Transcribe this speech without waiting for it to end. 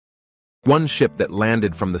One ship that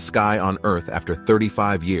landed from the sky on Earth after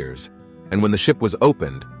 35 years, and when the ship was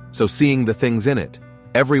opened, so seeing the things in it,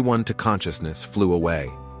 everyone to consciousness flew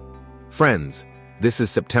away. Friends, this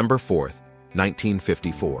is September 4th,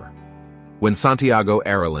 1954. When Santiago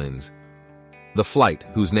Airlines, the flight,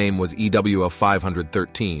 whose name was EWA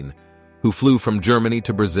 513, who flew from Germany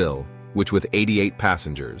to Brazil, which with 88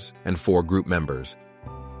 passengers and 4 group members.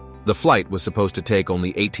 The flight was supposed to take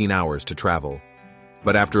only 18 hours to travel,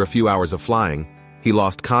 but after a few hours of flying, he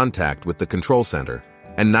lost contact with the control center,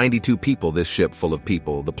 and 92 people, this ship full of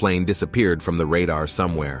people, the plane disappeared from the radar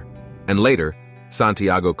somewhere, and later,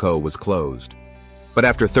 Santiago Co. was closed. But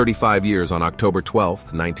after 35 years on October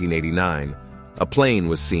 12, 1989, a plane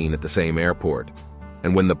was seen at the same airport,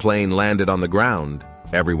 and when the plane landed on the ground,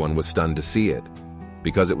 everyone was stunned to see it,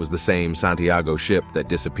 because it was the same Santiago ship that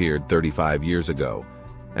disappeared 35 years ago,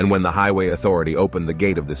 and when the highway authority opened the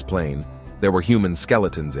gate of this plane, there were human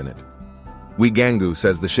skeletons in it. Gangu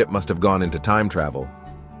says the ship must have gone into time travel,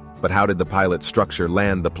 but how did the pilot's structure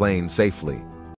land the plane safely?